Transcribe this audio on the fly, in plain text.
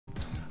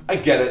I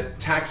get it,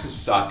 taxes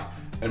suck,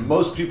 and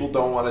most people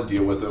don't want to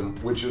deal with them,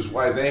 which is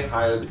why they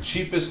hire the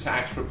cheapest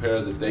tax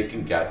preparer that they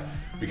can get,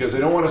 because they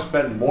don't want to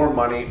spend more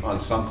money on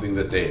something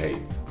that they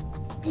hate.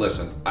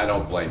 Listen, I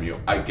don't blame you.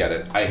 I get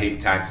it. I hate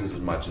taxes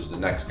as much as the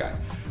next guy.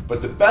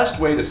 But the best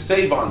way to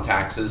save on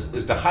taxes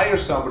is to hire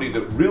somebody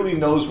that really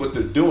knows what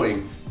they're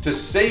doing to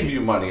save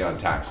you money on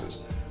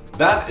taxes.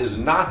 That is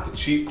not the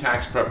cheap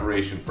tax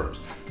preparation firms.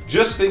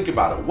 Just think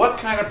about it. What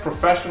kind of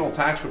professional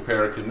tax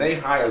preparer can they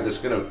hire that's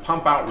going to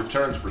pump out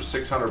returns for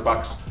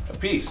 $600 a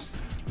piece?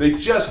 They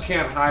just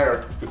can't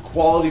hire the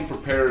quality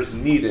preparers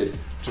needed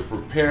to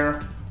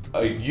prepare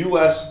a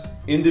U.S.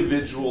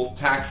 individual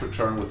tax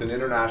return with an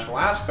international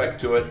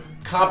aspect to it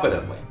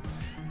competently.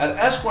 At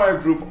Esquire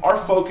Group, our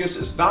focus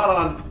is not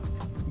on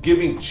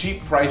giving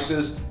cheap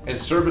prices and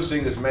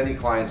servicing as many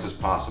clients as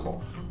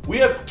possible. We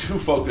have two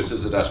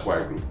focuses at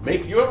Esquire Group.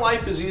 Make your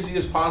life as easy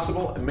as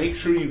possible and make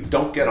sure you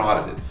don't get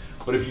audited.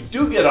 But if you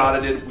do get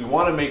audited, we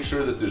want to make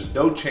sure that there's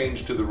no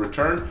change to the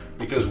return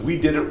because we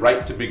did it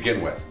right to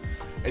begin with.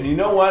 And you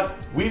know what?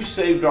 We've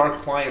saved our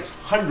clients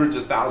hundreds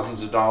of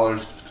thousands of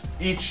dollars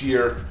each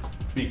year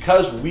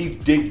because we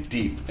dig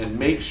deep and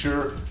make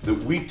sure that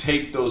we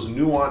take those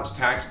nuanced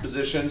tax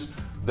positions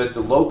that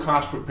the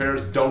low-cost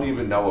preparers don't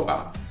even know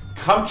about.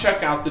 Come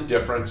check out the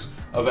difference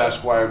of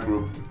Esquire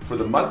Group. For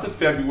the month of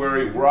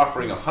February, we're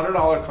offering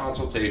 $100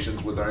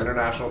 consultations with our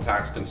international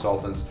tax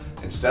consultants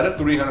instead of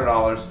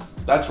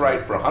 $300. That's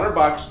right, for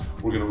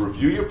 $100, we're going to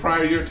review your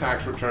prior year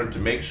tax return to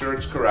make sure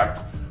it's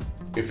correct.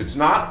 If it's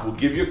not, we'll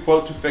give you a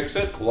quote to fix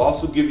it. We'll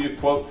also give you a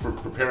quote for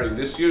preparing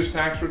this year's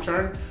tax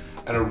return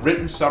and a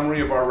written summary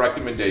of our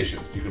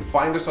recommendations. You can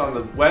find us on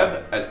the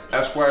web at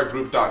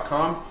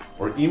esquiregroup.com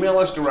or email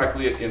us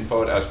directly at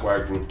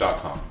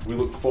info@esquiregroup.com. We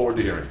look forward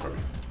to hearing from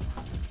you.